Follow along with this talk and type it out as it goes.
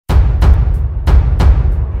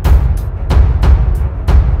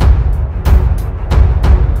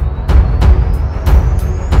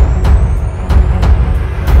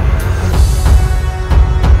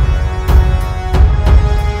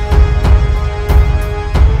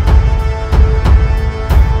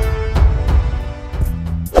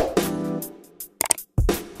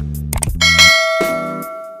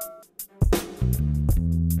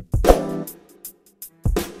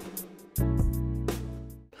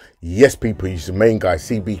Yes, people, it's the main guy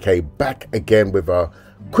CBK back again with a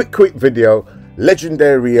quick video.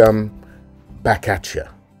 Legendarium back at you.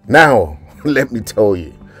 Now, let me tell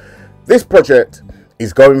you, this project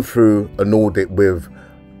is going through an audit with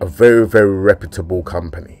a very reputable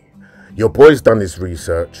company. Your boy's done his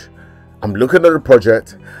research. I'm looking at the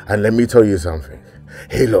project, and let me tell you something.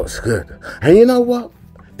 It looks good. And you know what?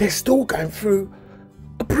 They're still going through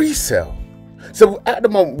a pre-sale. So at the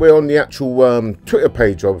moment, we're on the actual Twitter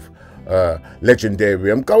page of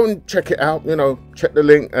Legendarium. Go and check it out. You know, check the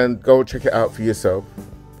link and go and check it out for yourself,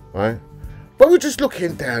 right? But we're just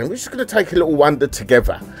looking down. We're just going to take a little wander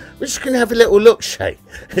together. We're just going to have a little look, Shay,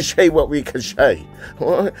 and Shay what we can Shay.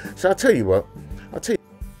 All right. So I'll tell you what.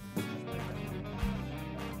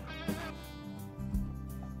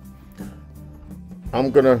 I'm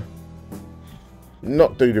gonna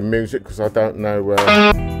not do the music because I don't know.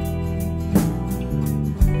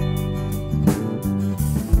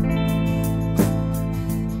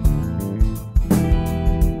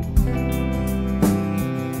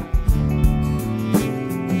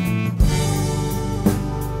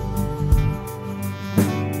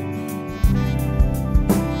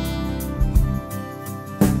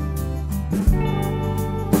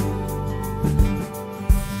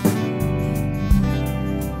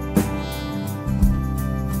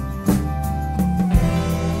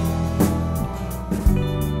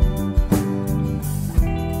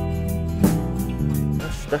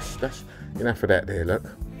 That's enough of that there, look,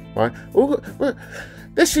 right? Well,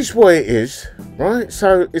 this is what it is, right?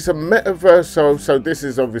 So it's a metaverse, so this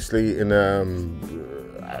is obviously in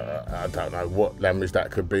I don't know what language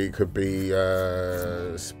that could be. It could be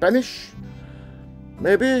Spanish,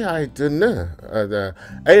 maybe, I don't know. The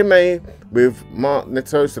AMA with Mark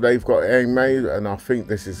Neto, so they've got AMA, and I think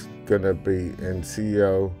this is gonna be in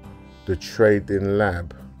CEO the Trading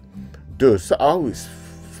Lab. Does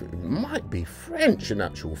it might be French in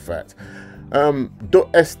actual fact. Do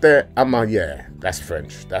este ama, yeah, that's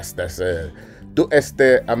French. That's do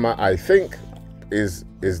este ama, I think is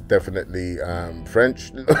definitely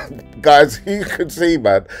French. Guys, you can see,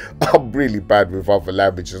 man, I'm really bad with other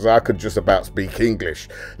languages. I could just about speak English,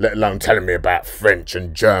 let alone telling me about French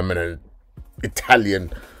and German and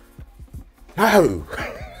Italian. No.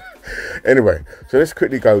 Anyway, so let's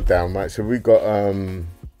quickly go down, right? So we got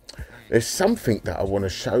there's something that I want to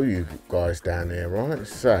show you guys down here, right?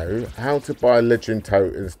 So, how to buy legend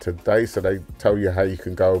tokens today. So they tell you how you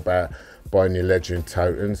can go about buying your legend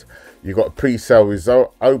tokens. You got a pre-sale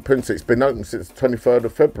result open. So it's been open since the 23rd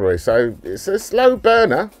of February. So it's a slow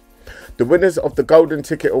burner. The winners of the golden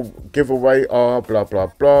ticket giveaway are blah blah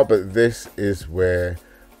blah. But this is where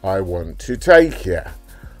I want to take you.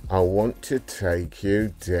 I want to take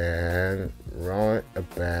you down right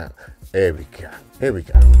about. Here we go. Here we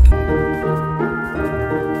go.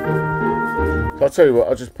 So I'll tell you what,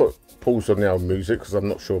 I'll just put pause on the old music because I'm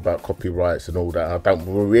not sure about copyrights and all that. I don't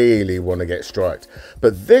really want to get striked.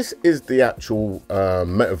 But this is the actual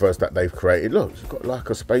metaverse that they've created. Look, it's got like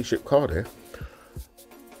a spaceship card here.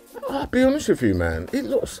 I'll be honest with you, man. It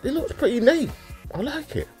looks pretty neat. I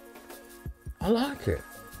like it. I like it.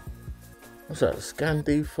 What's that? Scan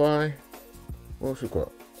DeFi. What else we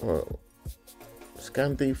got? Oh,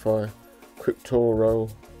 Scan DeFi.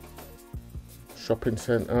 Cryptoro, shopping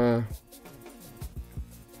center.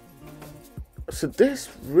 So this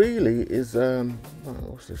really is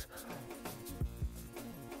what's this?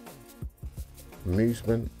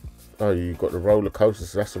 Amusement. Oh, you got the roller coaster.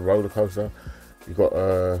 So that's a roller coaster. You got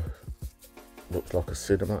looks like a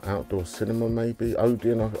cinema, outdoor cinema maybe.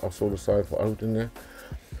 Odeon. I saw the sign for Odeon there.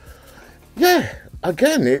 Yeah.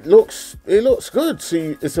 Again, it looks good.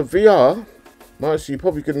 See, it's a VR. Right, so you're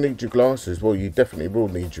probably going to need your glasses. Well, you definitely will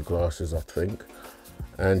need your glasses, I think.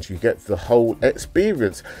 And you get the whole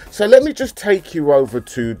experience. So let me just take you over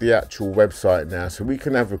to the actual website now. So we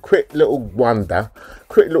can have a quick little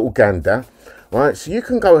gander. Right, so you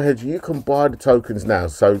can go ahead, you can buy the tokens now.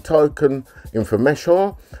 So token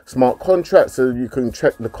information, smart contracts, so you can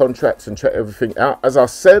check the contracts and check everything out. As I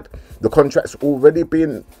said, the contract's already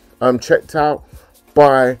been checked out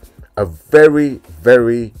by a very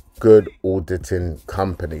good auditing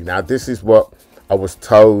company. Now this is what I was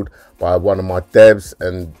told by one of my devs,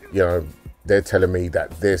 and you know, they're telling me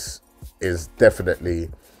that this is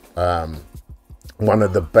definitely one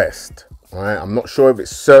of the best. Right, I'm not sure if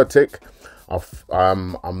it's Certic.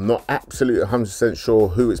 I'm not absolutely 100% sure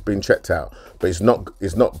who it's been checked out, but it's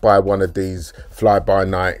not by one of these fly by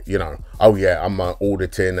night, you know, oh yeah, I'm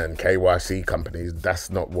auditing and KYC companies.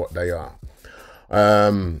 That's not what they are.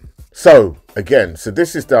 So again, so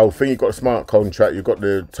this is the whole thing. You've got a smart contract, you've got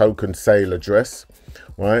the token sale address,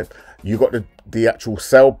 right? You got the actual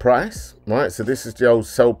sale price, right? So this is the old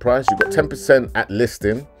sale price. You've got 10% at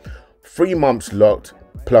listing, 3 months locked,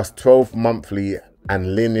 plus 12 monthly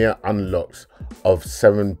and linear unlocks of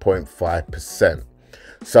 7.5%.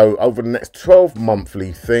 So over the next 12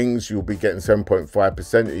 monthly things, you'll be getting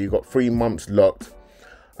 7.5%. You've got 3 months locked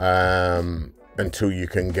until you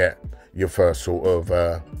can get your first sort of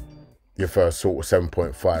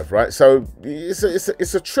 7.5, right? So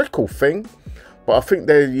it's a trickle thing, but I think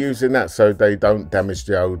they're using that so they don't damage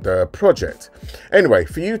the old project. Anyway,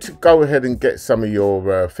 for you to go ahead and get some of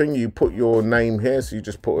your thing, you put your name here. So you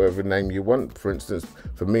just put whatever name you want. For instance,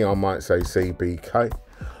 for me, I might say CBK.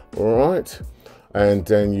 All right. And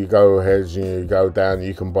then you go ahead, you go down,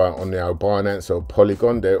 you can buy it on the old Binance or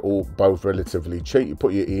Polygon. They're all both relatively cheap. You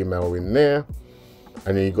put your email in there,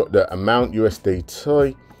 and then you got the amount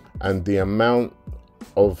USDT and the amount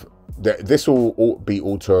of this will be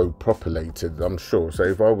auto-populated, I'm sure. So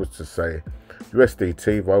if I was to say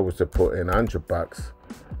USDT, if I was to put in $100,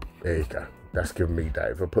 there you go. That's giving me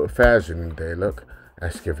that. If I put 1,000 in there, look,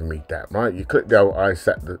 that's giving me that, right? You click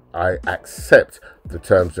the I accept the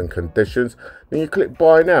terms and conditions. Then you click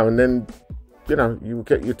buy now, and then you know you will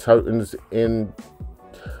get your tokens in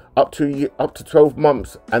up to 12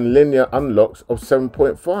 months and linear unlocks of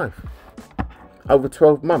 7.5 over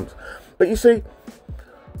 12 months. But you see,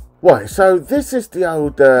 right? So this is the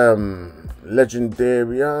old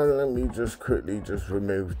Legendarium. Let me just quickly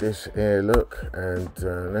remove this here. Look, and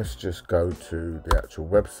let's just go to the actual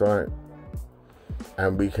website.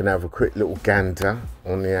 And we can have a quick little gander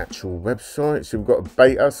on the actual website. So we've got a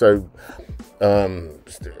beta. So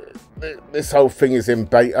this whole thing is in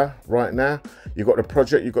beta right now. You've got the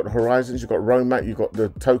project, you've got the horizons, you've got roadmap, you've got the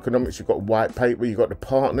tokenomics, you've got white paper, you've got the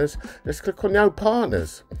partners. Let's click on the old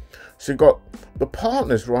partners. So you've got the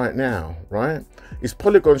partners right now, right? It's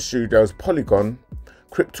Polygon Studios, Polygon,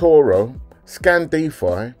 Cryptoro, Scan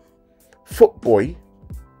DeFi, Footboy,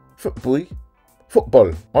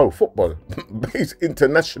 Base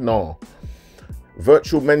International,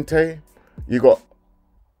 Virtual Mente. You got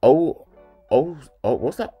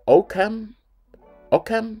what's that? Ocam,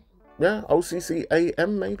 yeah,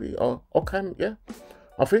 OCCAM maybe, or Ocam, yeah,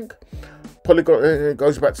 I think. Polygon, it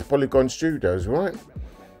goes back to Polygon Studios, right?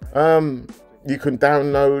 You can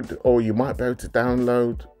download, or you might be able to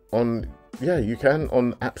download on, yeah, you can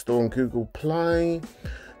on App Store and Google Play.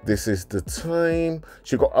 This is the time.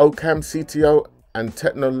 So you've got Ocam CTO and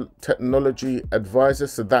technology advisor.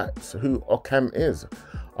 So that's who Ocam is.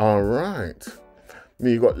 All right.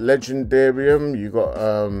 You got Legendarium. You got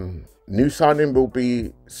new signing will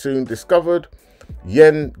be soon discovered.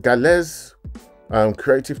 Yen Galez,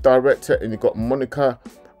 creative director, and you got Monica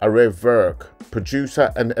Areverk,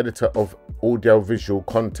 producer and editor of audio-visual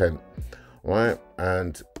content. Right,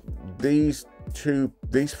 and these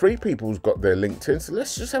three people's got their LinkedIn. So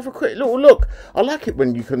let's just have a quick little look. I like it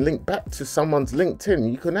when you can link back to someone's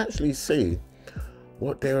LinkedIn. You can actually see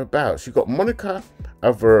what they're about. So you've got Monica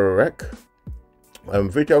Averek,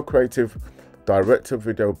 video creative director,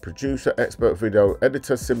 video producer, expert video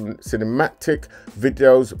editor, cinematic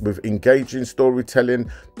videos with engaging storytelling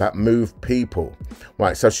that move people.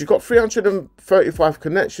 Right, so she's got 335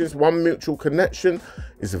 connections. One mutual connection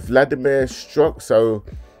is Vladimir Struck. So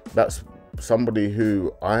that's somebody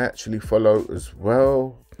who I actually follow as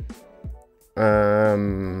well.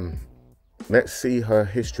 Let's see her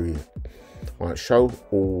history. Right, show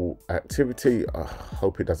all activity. I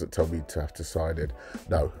hope it doesn't tell me to have decided.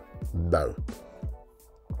 No.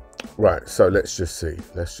 Right, so let's just see.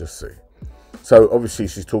 So obviously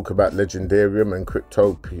she's talking about Legendarium and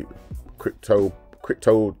Crypto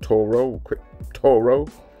Toro.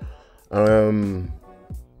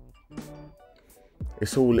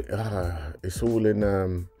 It's all in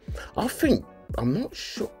I think, I'm not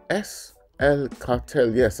sure, SL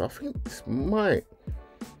Cartel. Yes, I think this might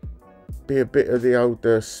be a bit of the old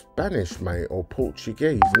Spanish, mate, or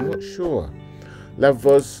Portuguese. I'm not sure.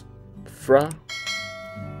 Lavos Fra.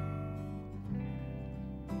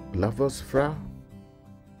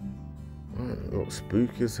 It looks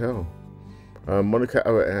spooky as hell. Monica,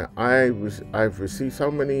 I've received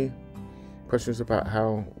so many questions about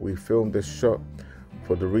how we filmed this shot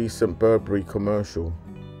for the recent Burberry commercial.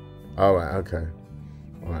 All right, okay.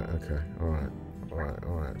 All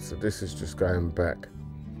right. So this is just going back,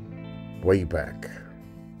 way back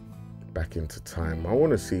into time. I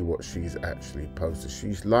want to see what she's actually posted.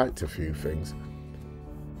 She's liked a few things.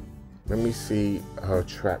 Let me see her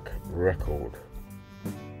track record.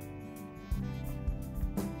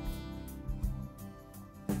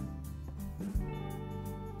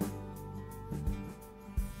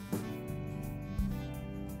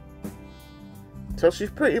 So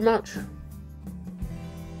she's pretty much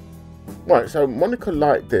right. So Monica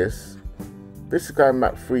liked this. This is going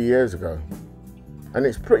back 3 years ago, and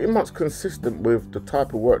it's pretty much consistent with the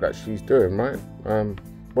type of work that she's doing, right?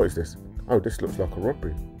 What is this? Oh, this looks like a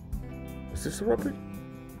robbery. Is this a robbery?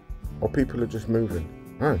 Or people are just moving?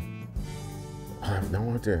 Oh, I have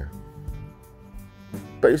no idea.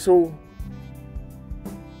 But it's all,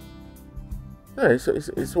 yeah,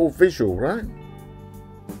 it's all visual, right?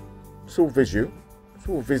 It's all visual. It's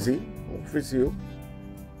all visual.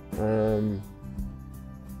 So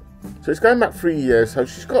it's going back 3 years. So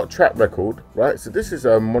she's got a track record, right? So this is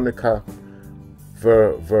Monica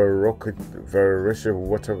Verisha,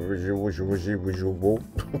 whatever visual,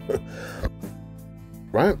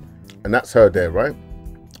 right? And that's her there, right?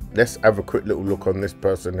 Let's have a quick little look on this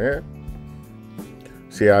person here.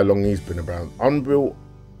 See how long he's been around. Unreal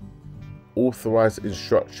authorized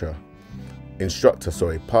instructor,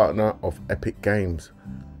 partner of Epic Games.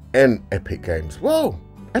 Epic Games. Whoa,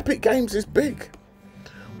 Epic Games is big.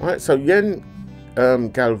 Right, so Yen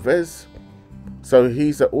Galvez, so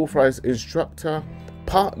he's an authorized instructor,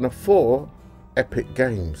 partner for Epic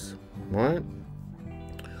Games, right?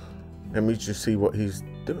 Let me just see what he's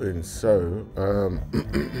doing. So,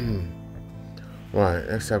 right,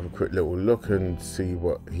 let's have a quick little look and see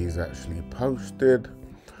what he's actually posted.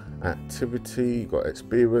 Activity, got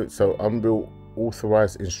experience. So Unreal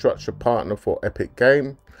authorized instructor, partner for Epic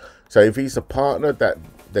Game. So if he's a partner,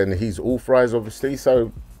 then he's authorized, obviously.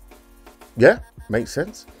 So yeah, makes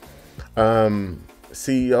sense.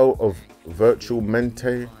 CEO of Virtual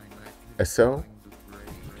Mente SL,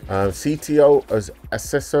 CTO as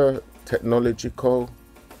Assessor Technological,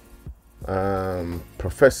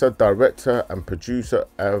 Professor, Director and Producer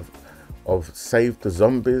of Save the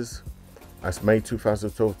Zombies. That's May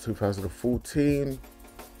 2012, 2014.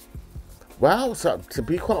 Wow, so to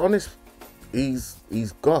be quite honest, he's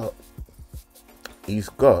got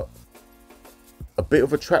a bit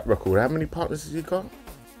of a track record. How many partners has he got?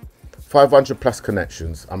 500 plus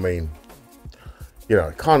connections. I mean, you know,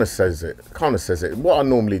 it kind of says it. What I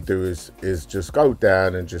normally do is just go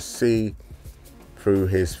down and just see through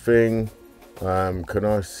his thing. Can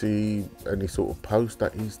I see any sort of post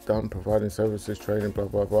that he's done, providing services, training, blah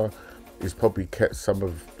blah blah. He's probably kept some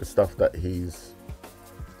of the stuff that he's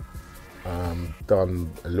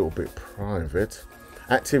done a little bit private.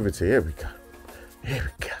 Activity, here we go.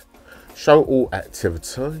 Show all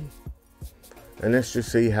activity, and let's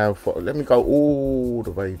just see how far. Let me go all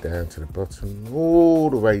the way down to the bottom,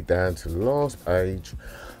 all the way down to the last page,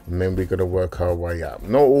 and then we're going to work our way up.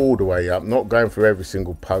 Not all the way up, not going through every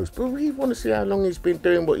single post, but we want to see how long he's been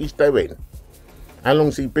doing what he's doing. How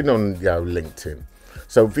long's he been on LinkedIn?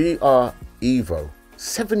 So VR Evo,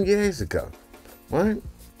 7 years ago, right?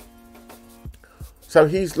 So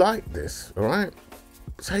he's like this, all right?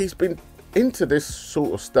 So he's been into this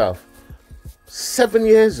sort of stuff 7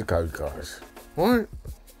 years ago, guys. All right?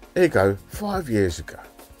 Here you go, 5 years ago.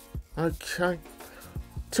 Okay.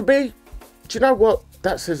 To me, do you know what?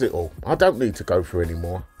 That says it all. I don't need to go through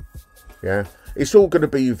anymore. Yeah? It's all going to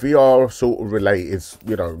be VR sort of related.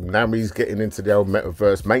 You know, now he's getting into the old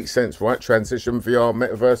metaverse. Makes sense, right? Transition, VR,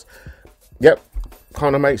 metaverse. Yep,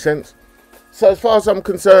 kind of makes sense. So as far as I'm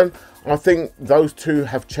concerned, I think those two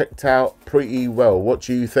have checked out pretty well. What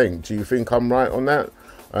do you think? Do you think I'm right on that?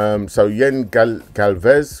 So Yen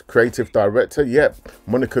Galvez, creative director. Yep,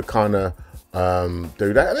 Monica kind of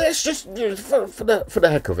do that. Let's just, for the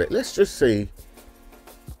heck of it, let's just see.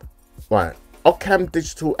 Right, Ocam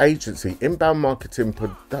Digital Agency, inbound marketing,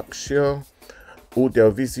 production,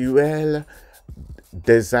 audiovisuel,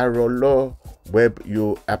 desarrollo, web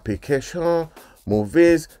your application,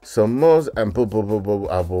 movies, somos, and boom, boom, boom, boom,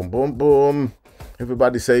 boom, boom, boom.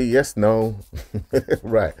 Everybody say yes, no.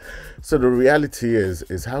 Right. So the reality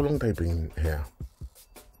is how long they've been here.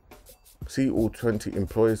 See all 20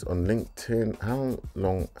 employees on LinkedIn. How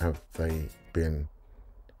long have they been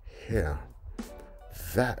here?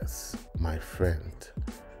 That's, my friend,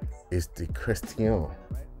 is the question.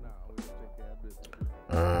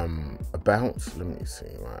 About, let me see.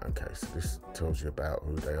 Right, okay, so this tells you about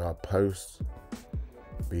who they are. Posts.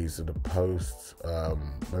 These are the posts.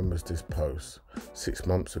 When was this post? 6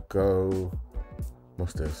 months ago.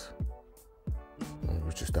 What's this? Oh,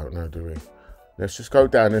 we just don't know, do we? Let's just go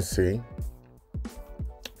down and see.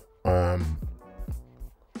 What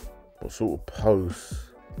sort of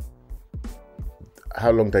posts,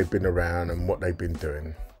 how long they've been around and what they've been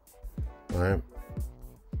doing. Right?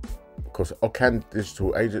 Because Ocam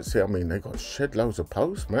Digital Agency, I mean, they got shed loads of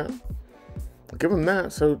posts, man. Give them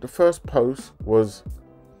that. So the first post was,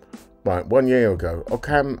 right, 1 year ago.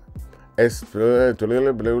 Ocam S, whatever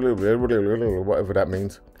that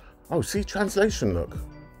means. Oh, see, translation, look.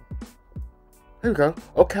 Here we go.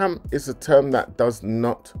 Occam is a term that does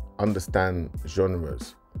not understand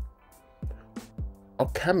genres.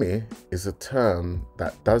 Occamy is a term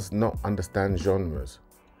that does not understand genres.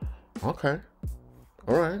 Okay.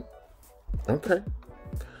 All right. Okay.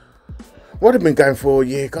 What have been going for a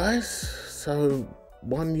year, guys? So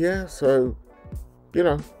 1 year. So, you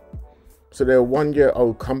know. So they're a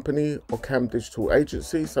 1-year-old company, Occam Digital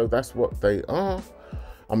Agency. So that's what they are.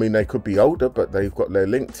 I mean, they could be older, but they've got their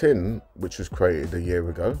LinkedIn, which was created a year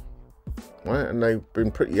ago. Right. And they've been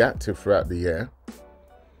pretty active throughout the year.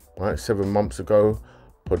 Right. 7 months ago.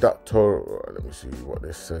 Productor, let me see what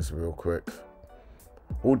this says real quick.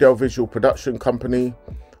 Audio visual production company.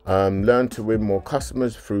 Learn to win more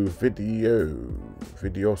customers through videoso.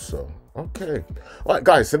 Okay. All right,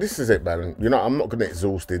 guys. So this is it, man. You know, I'm not going to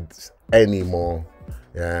exhaust it anymore.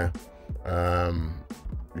 Yeah.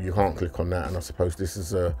 You can't click on that, and I suppose this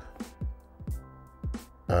is a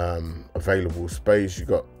available space. You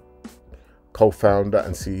got co-founder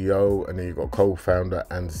and CEO, and then you got co-founder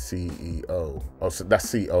and CEO. Oh, so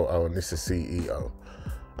that's COO, and this is CEO.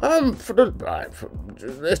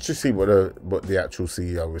 Let's just see what the actual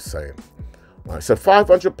CEO is saying. Right, so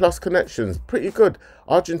 500 plus connections, pretty good.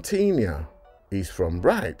 Argentina, he's from,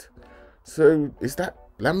 right? So is that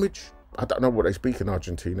language? I don't know what they speak in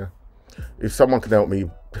Argentina. If someone can help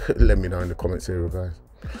me, let me know in the comments here, guys.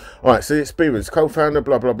 All right, so experience, co-founder,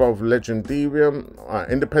 blah, blah, blah, of Legendaryum,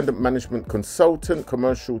 independent management consultant,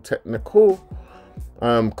 commercial technical,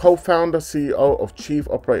 co-founder, CEO of Chief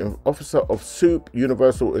Operating Officer of SOUP,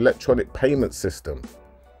 Universal Electronic Payment System.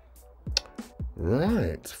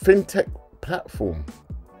 Right, fintech platform.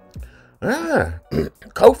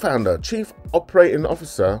 Co-founder, Chief Operating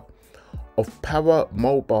Officer of Power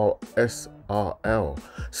Mobile SRL.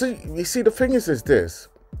 So you see, the thing is this.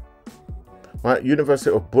 Right,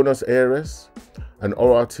 University of Buenos Aires and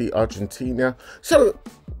ORT Argentina. So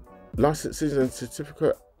licenses and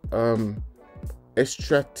certificate,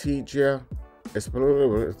 Estrategia.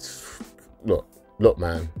 Look,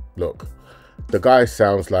 man, look. The guy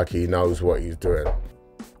sounds like he knows what he's doing.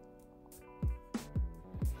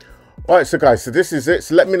 All right, so guys, so this is it.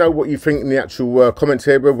 So let me know what you think in the actual comments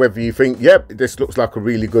here, whether you think, yep, this looks like a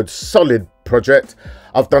really good, solid project.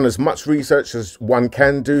 I've done as much research as one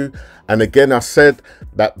can do, and again, I said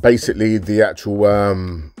that basically the actual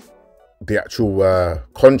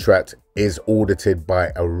contract is audited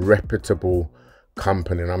by a reputable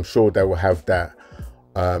company, and I'm sure they will have that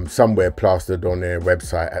somewhere plastered on their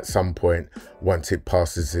website at some point once it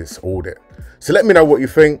passes its audit. So let me know what you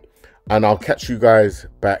think, and I'll catch you guys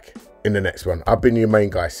back in the next one. I've been your main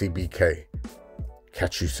guy, CBK.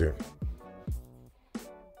 Catch you soon.